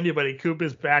shock to anybody. Coop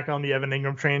is back on the Evan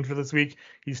Ingram train for this week.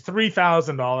 He's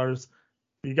 $3,000.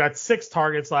 He got 6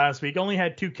 targets last week. Only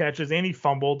had 2 catches, and he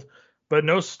fumbled. But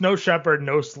no Shepard,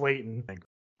 no Slayton.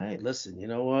 Hey, listen, you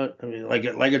know what? I mean, like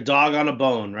a dog on a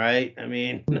bone, right? I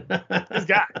mean, He's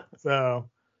got it. So.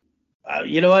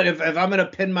 You know what? If I'm gonna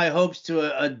pin my hopes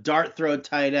to a dart throw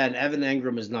tight end, Evan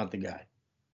Ingram is not the guy.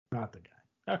 Not the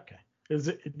guy. Okay.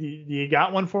 Do you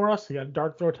got one for us? You got a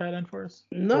dart throw tight end for us?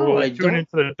 No, I tune don't.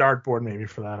 into the dart board maybe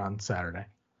for that on Saturday.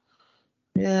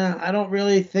 Yeah, I don't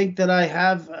really think that I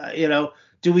have.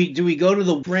 Do we go to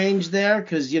the range there?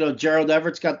 Because Gerald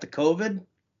Everett's got the COVID.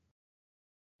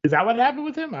 Is that what happened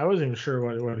with him? I wasn't even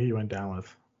sure what he went down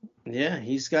with. Yeah,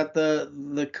 he's got the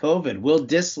COVID. Will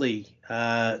Dissly,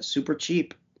 super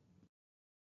cheap.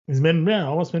 He's been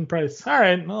almost been priced. All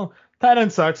right, well, tight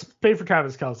end sucks. Pay for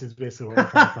Travis Kelce is basically what we're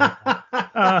trying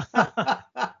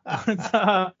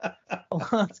to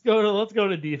let's go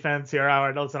to defense here,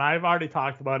 Howard. Listen, I've already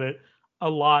talked about it a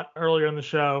lot earlier in the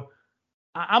show.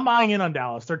 I'm buying in on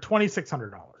Dallas. They're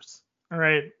 $2,600. All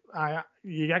right,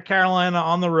 you got Carolina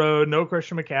on the road. No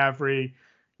Christian McCaffrey.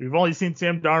 We've only seen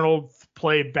Sam Darnold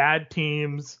play bad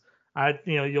teams.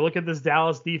 You look at this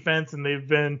Dallas defense, and they've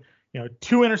been,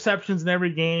 2 interceptions in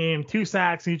every game, 2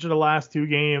 sacks in each of the last 2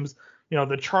 games.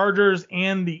 The Chargers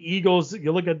and the Eagles,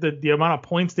 you look at the amount of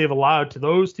points they've allowed to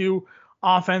those 2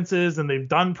 offenses, and they've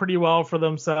done pretty well for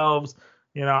themselves.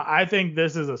 I think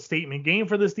this is a statement game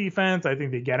for this defense. I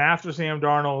think they get after Sam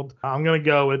Darnold. I'm going to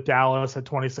go with Dallas at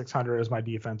 2,600 as my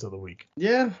defense of the week.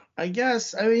 Yeah, I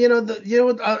guess. I mean,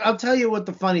 what, I'll tell you what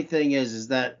the funny thing is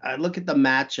that I look at the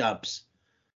matchups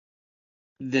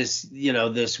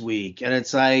this week, and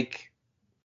it's like,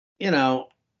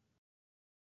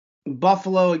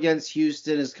 Buffalo against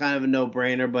Houston is kind of a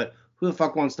no-brainer, but who the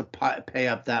fuck wants to pay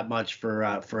up that much for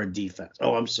a defense?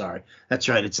 Oh, I'm sorry. That's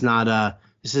right. It's not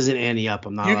this isn't Andy up.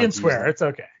 I'm not. You can swear. It's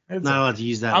okay. Not allowed to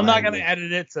use that. I'm not going to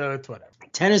edit it, so it's whatever.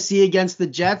 Tennessee against the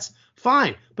Jets,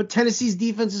 fine. But Tennessee's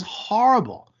defense is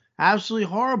horrible. Absolutely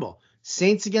horrible.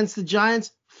 Saints against the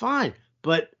Giants, fine.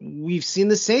 But we've seen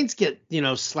the Saints get,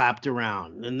 slapped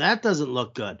around, and that doesn't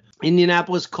look good.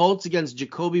 Indianapolis Colts against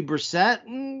Jacoby Brissett,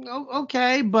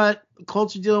 okay, but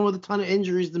Colts are dealing with a ton of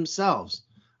injuries themselves.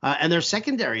 And their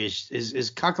secondary is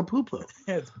cockapoo-poo.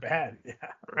 It's bad, yeah.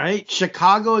 Right?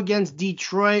 Chicago against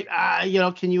Detroit.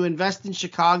 Can you invest in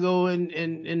Chicago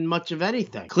in much of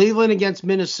anything? Cleveland against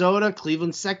Minnesota.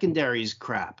 Cleveland's secondary is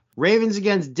crap. Ravens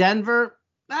against Denver.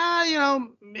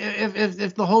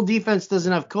 If the whole defense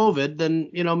doesn't have COVID,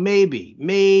 then,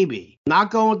 maybe. I'm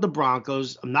not going with the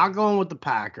Broncos. I'm not going with the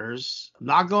Packers. I'm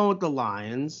not going with the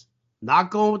Lions.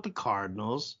 Not going with the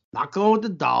Cardinals. Not going with the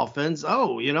Dolphins.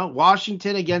 Oh,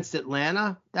 Washington against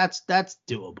Atlanta. That's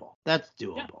doable. That's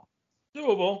doable. Yeah,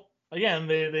 doable. Again,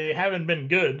 they haven't been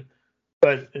good,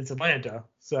 but it's Atlanta.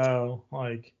 So,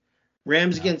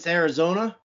 Rams against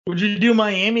Arizona. Would you do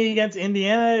Miami against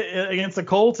Indiana against the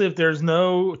Colts if there's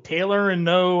no Taylor and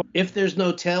no... If there's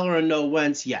no Taylor and no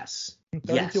Wentz, yes.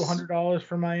 $3,200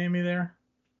 for Miami there.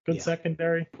 Good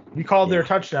secondary. You called their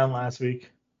touchdown last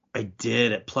week. I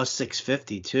did at plus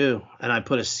 650 too, and I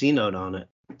put a C note on it.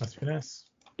 That's finesse.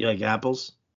 You like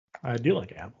apples? I do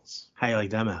like apples. How you like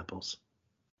them apples?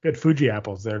 Good Fuji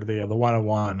apples. They're the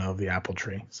 101 of the apple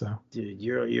tree. So, dude,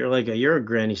 you're a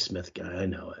Granny Smith guy. I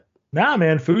know it. Nah,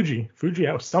 man, Fuji.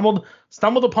 I stumbled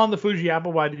upon the Fuji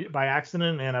apple by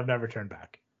accident, and I've never turned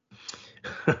back.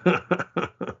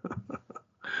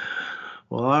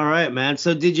 Well, all right, man.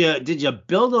 So did you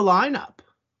build a lineup?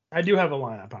 I do have a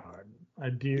lineup, Howard. I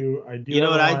do. You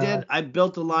know what I did? I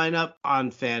built a lineup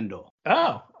on FanDuel.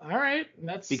 Oh, all right.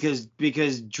 That's because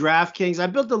DraftKings. I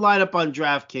built a lineup on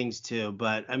DraftKings too,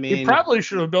 but I mean, you probably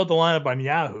should have built a lineup on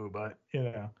Yahoo, but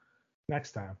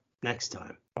next time. Next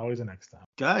time. Always a next time.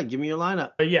 Go ahead, give me your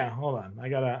lineup. But yeah, hold on. I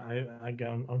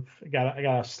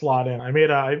gotta slot in.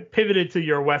 I pivoted to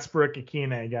your Westbrook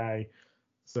Akine guy.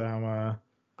 So all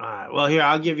right. Well, here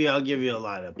I'll give you a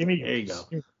lineup. Here you go.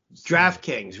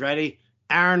 DraftKings, ready?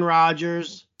 Aaron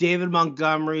Rodgers, David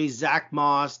Montgomery, Zach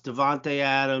Moss, Devontae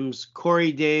Adams,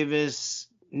 Corey Davis,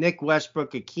 Nick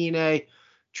Westbrook Akine,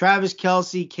 Travis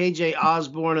Kelce, KJ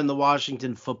Osborne, and the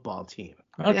Washington football team.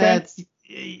 Okay.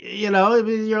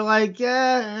 You're like,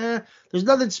 there's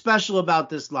nothing special about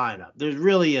this lineup. There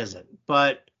really isn't,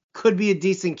 but could be a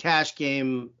decent cash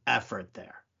game effort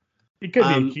there. It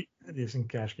could be a decent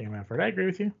cash game effort. I agree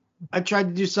with you. I tried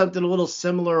to do something a little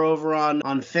similar over on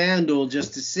FanDuel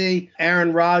just to see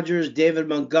Aaron Rodgers, David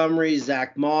Montgomery,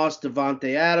 Zach Moss,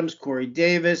 Devontae Adams, Corey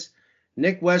Davis,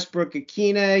 Nick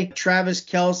Westbrook-Akine, Travis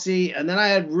Kelce, and then I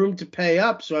had room to pay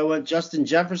up, so I went Justin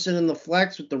Jefferson in the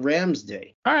flex with the Rams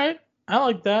D. All right. I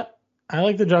like that. I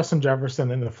like the Justin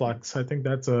Jefferson in the flex. I think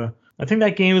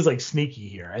that game is like sneaky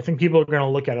here. I think people are going to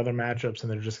look at other matchups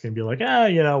and they're just going to be like,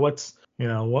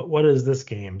 what is this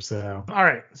game? So, all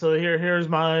right. So here's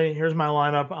my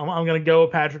lineup. I'm going to go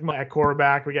with Patrick at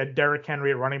quarterback. We got Derrick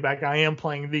Henry at running back. I am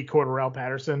playing the Cordarrelle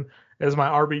Patterson as my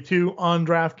RB2 on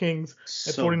DraftKings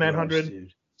at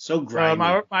 4,900. So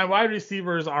grindy. My wide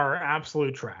receivers are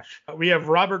absolute trash. We have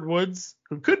Robert Woods,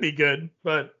 who could be good,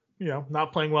 but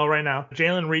not playing well right now.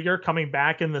 Jalen Reagor coming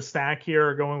back in the stack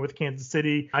here, going with Kansas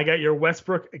City. I got your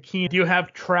Westbrook-Akine. Do you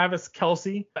have Travis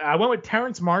Kelce? I went with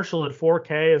Terrence Marshall at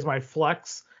 4K as my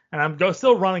flex, and I'm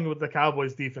still running with the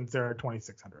Cowboys defense there at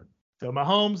 2,600. So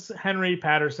Mahomes, Henry,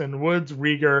 Patterson, Woods,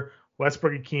 Reagor,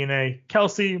 Westbrook-Akine,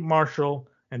 Kelce, Marshall,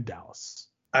 and Dallas.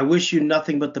 I wish you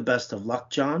nothing but the best of luck,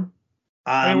 John.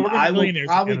 We're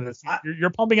you're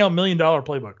pumping out $1 million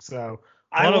playbooks, so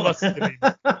one of us is going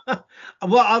to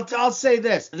Well, I'll say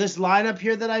this lineup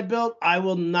here that I built, I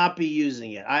will not be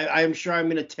using it. I am sure I'm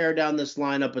going to tear down this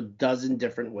lineup a dozen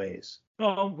different ways.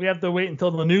 Well, we have to wait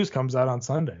until the news comes out on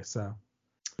Sunday. So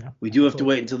yeah, we do have to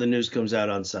wait until the news comes out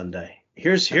on Sunday.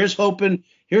 Here's hoping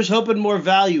more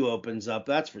value opens up.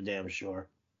 That's for damn sure.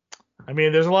 I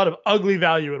mean, there's a lot of ugly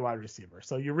value at wide receiver,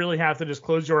 so you really have to just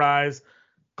close your eyes,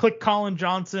 click Colin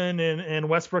Johnson and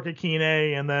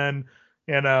Westbrook-Akine, and then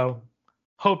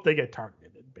hope they get targeted.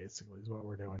 Basically, is what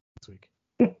we're doing this week.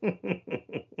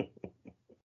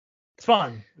 It's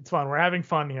fun. We're having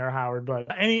fun here, Howard. But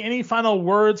any final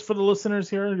words for the listeners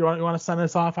here? You want to send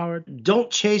us off, Howard?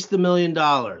 Don't chase the $1 million.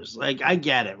 Like, I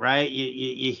get it, right?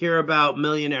 You hear about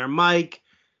Millionaire Mike.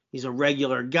 He's a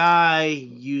regular guy.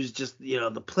 Use just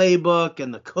the playbook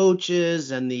and the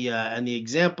coaches and the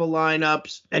example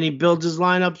lineups, and he builds his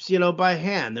lineups by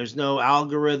hand. There's no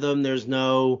algorithm. There's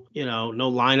no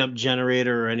no lineup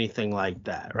generator or anything like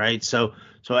that, right? So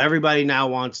everybody now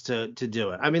wants to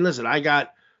do it. I mean, listen, I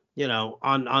got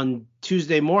on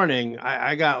Tuesday morning,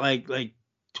 I got like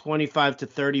 25 to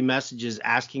 30 messages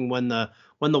asking when the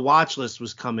watch list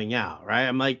was coming out, right?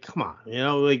 I'm like, come on,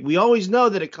 like we always know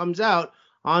that it comes out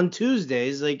on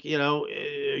Tuesdays,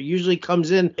 usually comes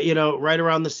in, right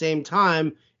around the same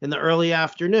time in the early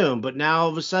afternoon. But now all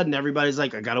of a sudden, everybody's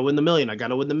like, I got to win the million. I got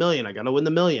to win the million. I got to win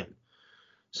the million.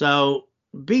 So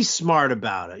be smart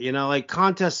about it. Like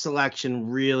contest selection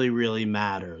really, really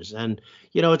matters. And,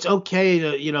 it's okay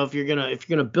to, if you're going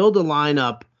to build a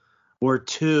lineup or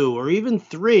two or even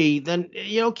three, then,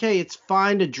 okay, it's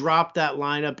fine to drop that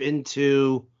lineup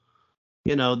into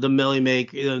the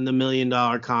 $1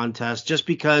 million contest, just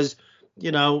because,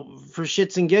 for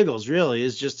shits and giggles, really,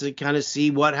 is just to kind of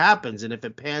see what happens. And if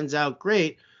it pans out,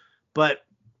 great. But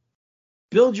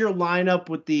build your lineup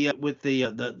with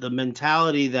the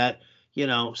mentality that,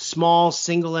 small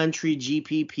single entry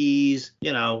GPPs,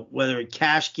 whether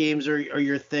cash games are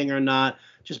your thing or not,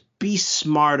 just be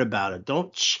smart about it.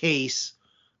 Don't chase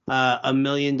 $1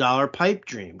 million pipe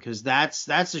dream, because that's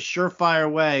a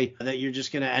surefire way that you're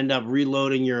just going to end up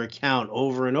reloading your account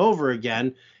over and over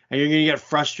again, and you're going to get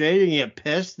frustrated, you're going to get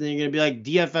pissed, and then you're going to be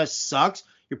like, DFS sucks,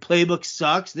 your playbook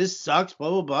sucks, this sucks, blah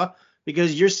blah blah,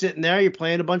 because you're sitting there, you're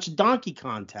playing a bunch of donkey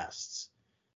contests.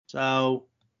 So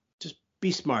just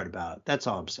be smart about it. That's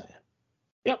all I'm saying.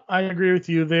 Yep, I agree with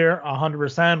you there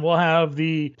 100%. We'll have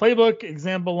the playbook,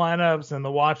 example lineups, and the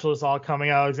watch list all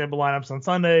coming out. Example lineups on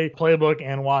Sunday, playbook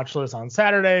and watch list on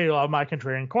Saturday. You'll have my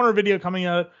Contrarian Corner video coming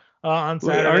out on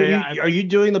Saturday. Wait, are you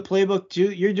doing the playbook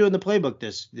too? You're doing the playbook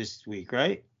this week,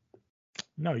 right?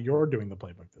 No, you're doing the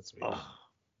playbook this week.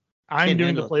 I'm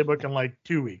doing the playbook in like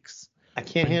 2 weeks. I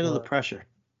can't handle the pressure.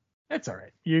 It's all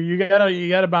right. You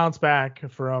gotta bounce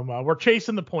back from. We're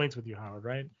chasing the points with you, Howard,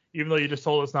 right? Even though you just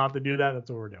told us not to do that, that's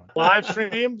what we're doing. Live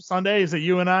stream Sunday, is it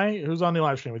you and I? Who's on the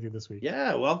live stream with you this week?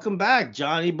 Yeah, welcome back,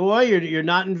 Johnny boy. You're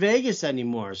not in Vegas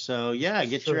anymore, so yeah,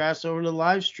 get your ass over to the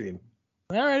live stream.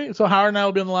 All right, so Howard and I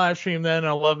will be on the live stream then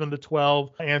at 11 to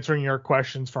 12, answering your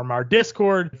questions from our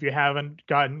Discord. If you haven't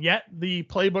gotten yet the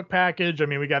playbook package, I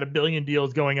mean, we got a billion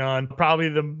deals going on. Probably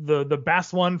the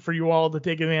best one for you all to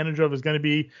take advantage of is going to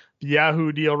be the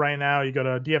Yahoo deal right now. You go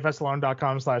to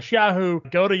dfsalarm.com/Yahoo,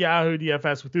 go to Yahoo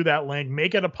DFS through that link,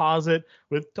 make a deposit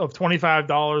of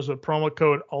 $25 with promo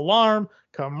code ALARM.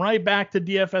 Come right back to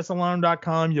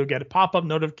dfsalarm.com. You'll get a pop-up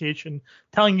notification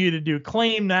telling you to do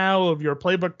claim now of your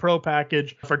Playbook Pro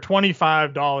package. For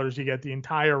 $25, you get the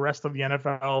entire rest of the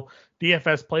NFL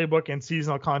DFS playbook and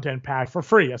seasonal content pack for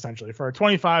free, essentially, for a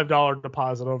 $25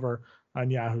 deposit over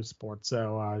on Yahoo Sports.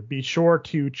 So be sure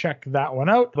to check that one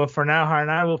out. But for now, Howard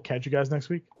and I will catch you guys next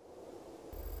week.